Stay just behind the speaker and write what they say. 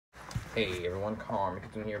Hey everyone, Calm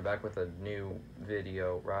Kitchen here, back with a new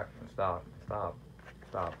video. Rock, stop.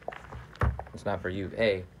 It's not for you.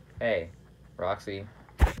 Hey, Roxy,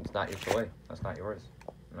 it's not your toy. That's not yours.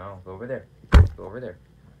 No, go over there. Go over there.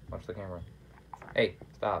 Watch the camera. Hey,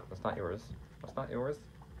 stop. That's not yours. That's not yours.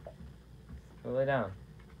 Go lay down.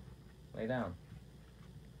 Lay down.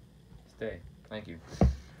 Stay. Thank you.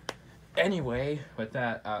 Anyway, with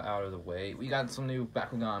that out of the way, we got some new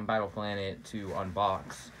Bakugan Battle Planet to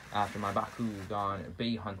unbox after my Bakugan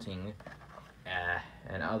bait hunting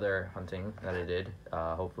and other hunting that I did.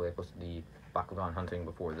 Hopefully I posted the Bakugan hunting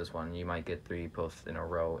before this one. You might get 3 posts in a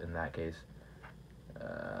row in that case.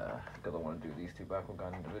 Because I want to do these 2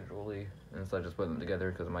 Bakugan individually instead of just putting them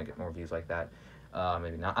together, because I might get more views like that.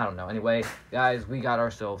 Maybe not, I don't know. Anyway, guys, we got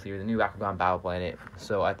ourselves here the new Bakugan Battle Planet.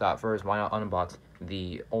 So I thought first, why not unbox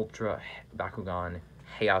the Ultra Bakugan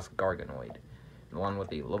Haos Garganoid, the one with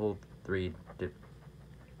the level 3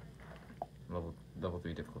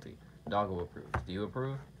 difficulty. Doggo approves. Do you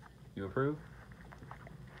approve? You approve?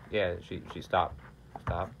 Yeah, she stop.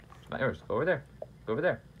 Stop. It's not yours. Go over there. Go over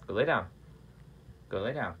there. Go lay down. Go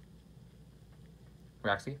lay down.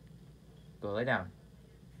 Roxy, go lay down.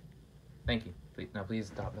 Thank you. Please, now please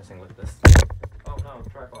stop messing with this. Oh no,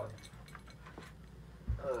 tripod.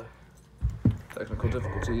 Technical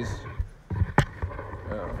difficulties.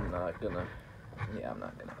 I'm not gonna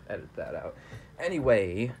edit that out.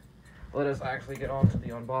 Anyway, let us actually get on to the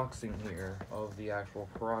unboxing here of the actual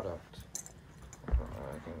product. I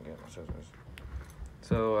can get my scissors.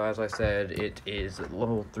 So, as I said, it is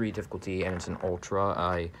level 3 difficulty, and it's an Ultra.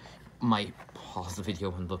 I might pause the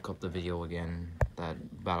video and look up the video again that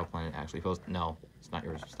Battle Planet actually posted. No, it's not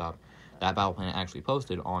yours. Stop. That Battle Planet actually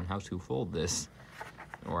posted on how to fold this.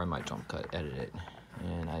 Or I might jump cut edit it.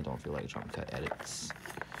 And I don't feel like jump cut edits.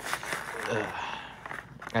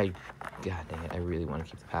 God dang it, I really want to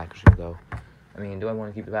keep the packaging, though. I mean, do I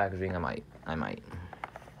want to keep the packaging? I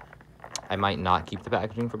might not keep the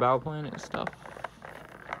packaging for Battle Planet stuff,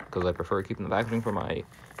 because I prefer keeping the packaging for my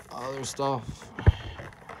other stuff.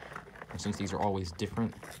 And since these are always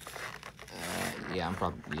different, yeah,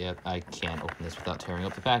 I can't open this without tearing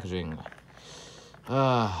up the packaging.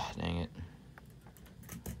 Dang it.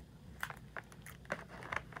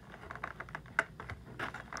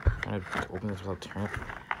 I'd open this without tearing up the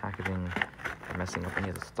packaging and messing up any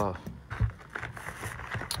of the stuff.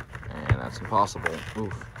 And that's impossible.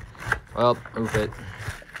 Oof. Well, oof it.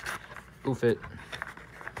 Oof it.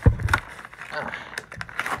 At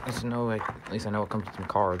least I know it comes with some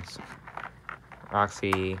cards.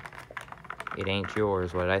 Roxy, it ain't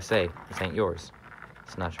yours. What did I say? This ain't yours.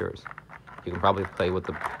 It's not yours. You can probably play with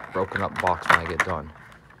the broken up box when I get done.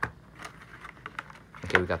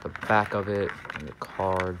 Okay, we got the back of it, and the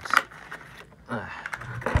cards.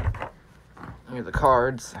 Here are the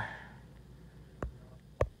cards.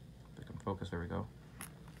 If we can focus, there we go.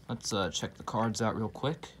 Let's check the cards out real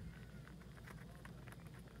quick.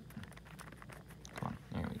 Come on,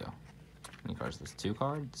 there we go. How many cards? There's 2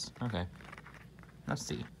 cards? Okay. Let's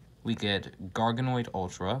see. We get Garganoid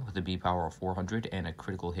Ultra with a B power of 400 and a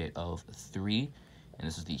critical hit of 3. And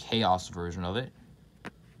this is the Haos version of it.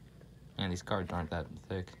 And these cards aren't that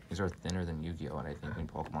thick. These are thinner than Yu-Gi-Oh! And I think in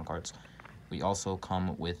Pokemon cards. We also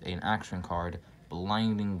come with an action card,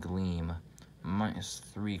 Blinding Gleam,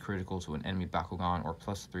 -3 critical to an enemy Bakugan, or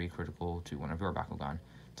 +3 critical to one of your Bakugan.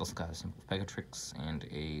 It's also got a simple Pegatrix and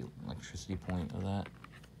a electricity point of that.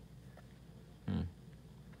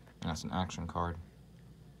 That's an action card.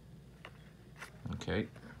 Okay,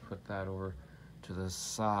 put that over to the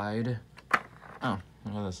side. Oh,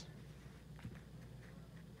 look at this.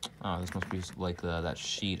 Oh, this must be like that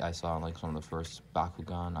sheet I saw in like some of the first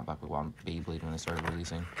Bakugan, not Bakugan, Beyblade when they started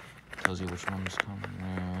releasing. Tells you which ones come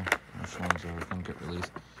there, which ones are going to get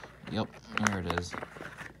released. Yep, here it is.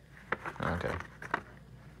 Okay.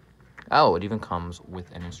 Oh, it even comes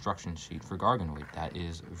with an instruction sheet for Garganoid. That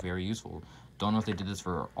is very useful. Don't know if they did this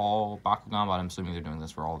for all Bakugan, but I'm assuming they're doing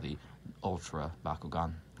this for all the Ultra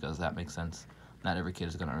Bakugan, because that makes sense. Not every kid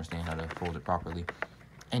is going to understand how to fold it properly.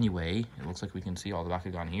 Anyway, it looks like we can see all the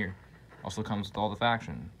Bakugan here. Also comes with all the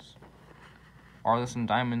factions. Arliss and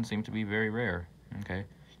Diamond seem to be very rare. Okay.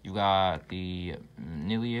 You got the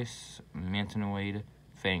Nilius, Mantinoid,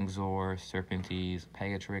 Fangzor, Serpentes,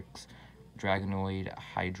 Pegatrix, Dragonoid,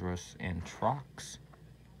 Hydrus, and Trox.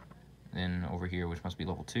 Then over here, which must be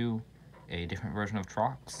level 2, a different version of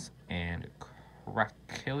Trox and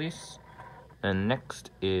Krakilis. And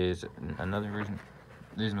next is another version.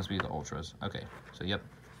 These must be the Ultras. Okay, so yep.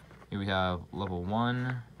 Here we have level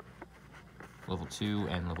 1, level 2,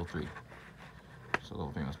 and level 3. So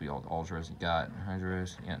level 3 must be all the Ultras. You got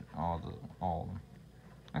Hydrus, yeah, all of them.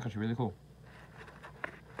 That's actually really cool.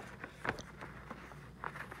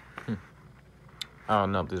 Oh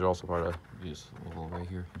no, these are also part of this level right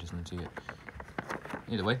here. You just didn't see it.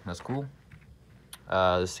 Either way, that's cool.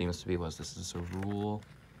 This seems to be what this is a rule.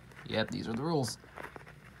 Yep, these are the rules.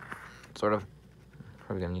 Sort of.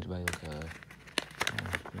 Probably gonna need to buy like a.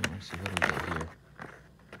 Let's see what do we got here.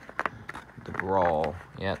 The brawl.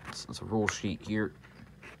 Yeah, it's a rule sheet here.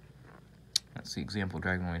 That's the example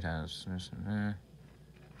Garganoid has.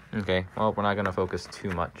 Okay, well, we're not gonna focus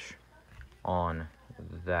too much on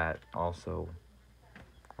that. Also,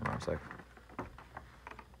 hold on a sec.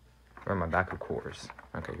 Where are my Baku cores?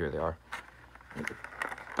 Okay, here they are.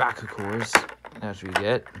 Baku cores. That's what we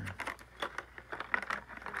get.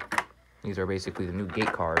 These are basically the new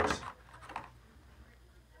gate cards.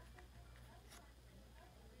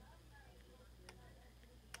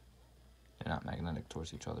 They're not magnetic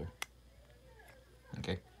towards each other.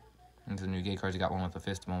 Okay. These are the new gate cards. You got one with a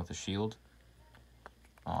fist, one with a shield.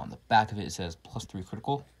 On the back of it, it says +3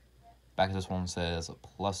 critical. Back of this one says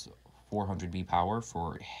plus 400 B power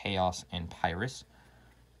for Haos and Pyrus.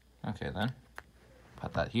 Okay, then.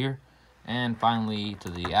 Put that here. And finally, to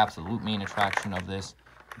the absolute main attraction of this,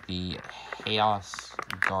 the Haos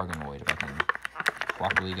Garganoid, if I can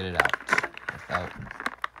properly get it out without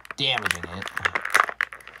damaging it.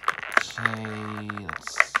 Okay,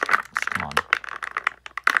 let's come on.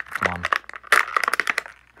 Come on.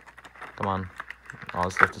 Come on. All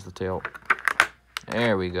that's left is the tail.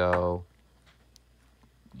 There we go.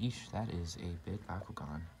 Yeesh, that is a big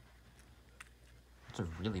Bakugan. That's a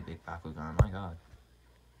really big Bakugan, my god.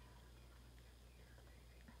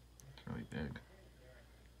 It's really big.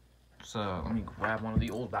 So, let me grab one of the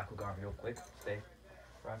old Bakugan real quick. Stay.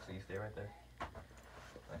 Roxy, stay right there.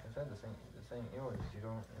 Like I said, this ain't yours. You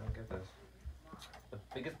don't get this. The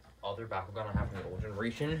biggest other Bakugan I have from the old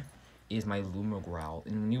generation is my Lumagrowl.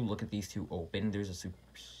 And when you look at these two open, there's a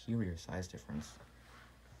superior size difference.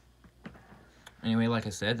 Anyway, like I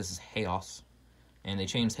said, this is Haos. And they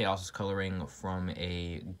changed Haos's coloring from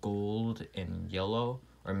a gold and yellow,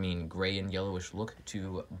 or I mean gray and yellowish look,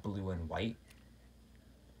 to blue and white.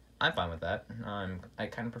 I'm fine with that. I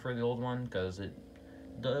kind of prefer the old one because it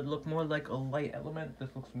does look more like a light element. This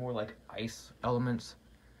looks more like ice elements.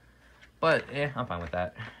 But, I'm fine with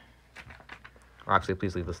that. Roxy,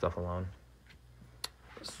 please leave this stuff alone.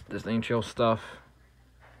 This ain't your stuff.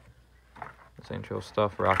 This ain't your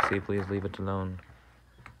stuff, Roxy. Please leave it alone.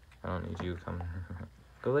 I don't need you. Come.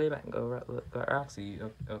 Go lay back. Go, Roxy.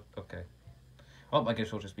 Okay. Well, I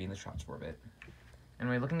guess we'll just be in the shots for a bit.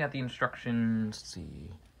 Anyway, looking at the instructions, let's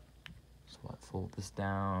see. So let's fold this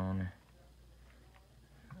down.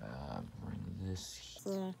 Bring this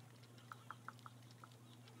here.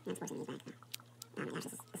 That's what's in the back. Oh my gosh,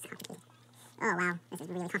 this is complicated. Oh wow, this is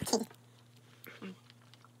really complicated. Okay,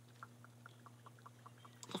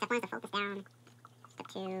 step 1 is to fold this down. Step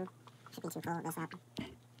 2 should be to fold this up.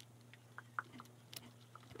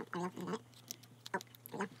 Oh, there we go. Oh,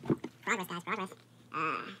 there we go. Progress, guys, progress.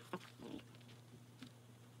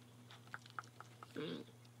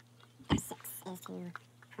 Step 6 is to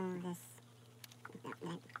pull this.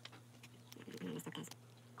 I messed up, guys.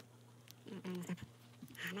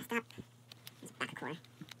 I messed up. It's back a core.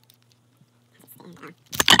 It's staying down.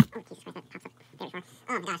 Oh, Jesus Christ, that pops up very far.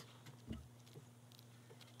 Oh my gosh.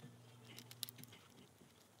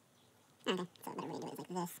 Okay, so a better way to do it is like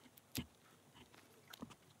this.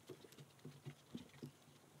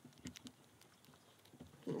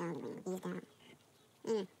 And now we bring these down.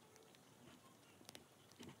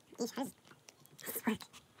 Eesh, how does this work?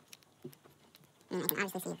 And I can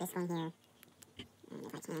obviously see this going here. And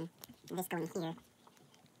if I can, this going here.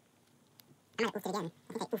 I might have oofed it again.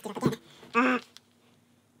 I think I oofed it up again.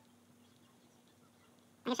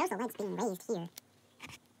 And it shows the legs being raised here.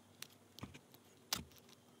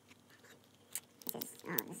 This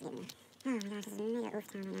is getting... Oh my gosh, this is mega oof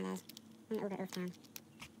town right now, guys. I'm gonna over oof town.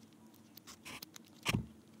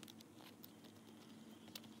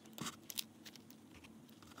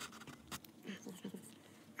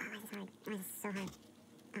 So hard.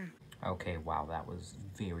 Okay, wow, that was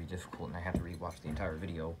very difficult, and I had to rewatch the entire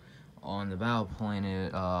video on the Battle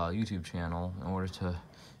Planet YouTube channel in order to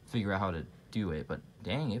figure out how to do it. But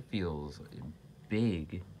dang, it feels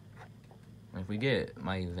big. If we get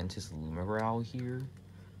my Ventus Lumagrowl here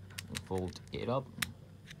and fold it up,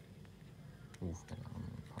 oof,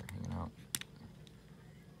 part hanging out.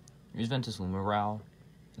 Here's Ventus Lumagrowl,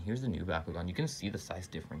 and here's the new Bakugan. You can see the size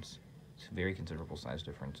difference. It's a very considerable size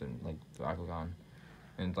difference in like the Bakugan.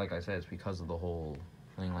 And like I said, it's because of the whole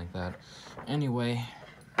thing like that. Anyway,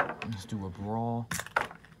 let's do a brawl.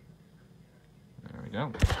 There we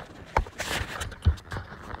go.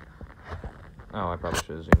 Oh, I probably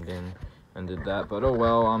should have zoomed in and did that, but oh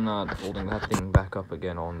well, I'm not holding that thing back up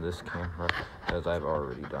again on this camera, as I've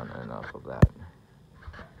already done enough of that.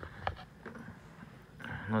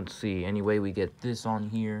 Let's see, anyway, we get this on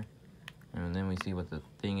here, and then we see what the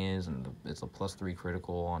thing is, and it's a +3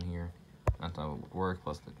 critical on here. That's how it would work,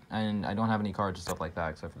 and I don't have any cards and stuff like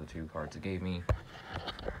that, except for the 2 cards it gave me.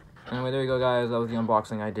 Anyway, there you go, guys. That was the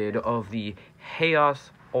unboxing I did of the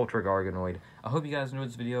Haos Ultra Garganoid. I hope you guys enjoyed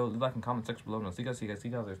this video. Leave a like and comment section below. And I'll see you guys.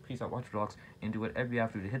 There's peace out, watch your vlogs, and do whatever you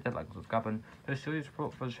have to do to hit that like and subscribe button to show your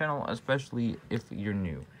support for the channel, especially if you're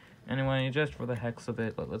new. Anyway, just for the heck of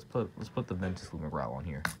it, let's put the Ventus Lumigrowl on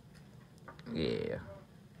here. Yeah.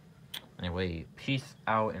 Anyway, peace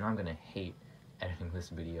out, and I'm gonna hate editing this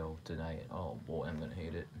video tonight. Oh boy, I'm gonna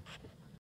hate it.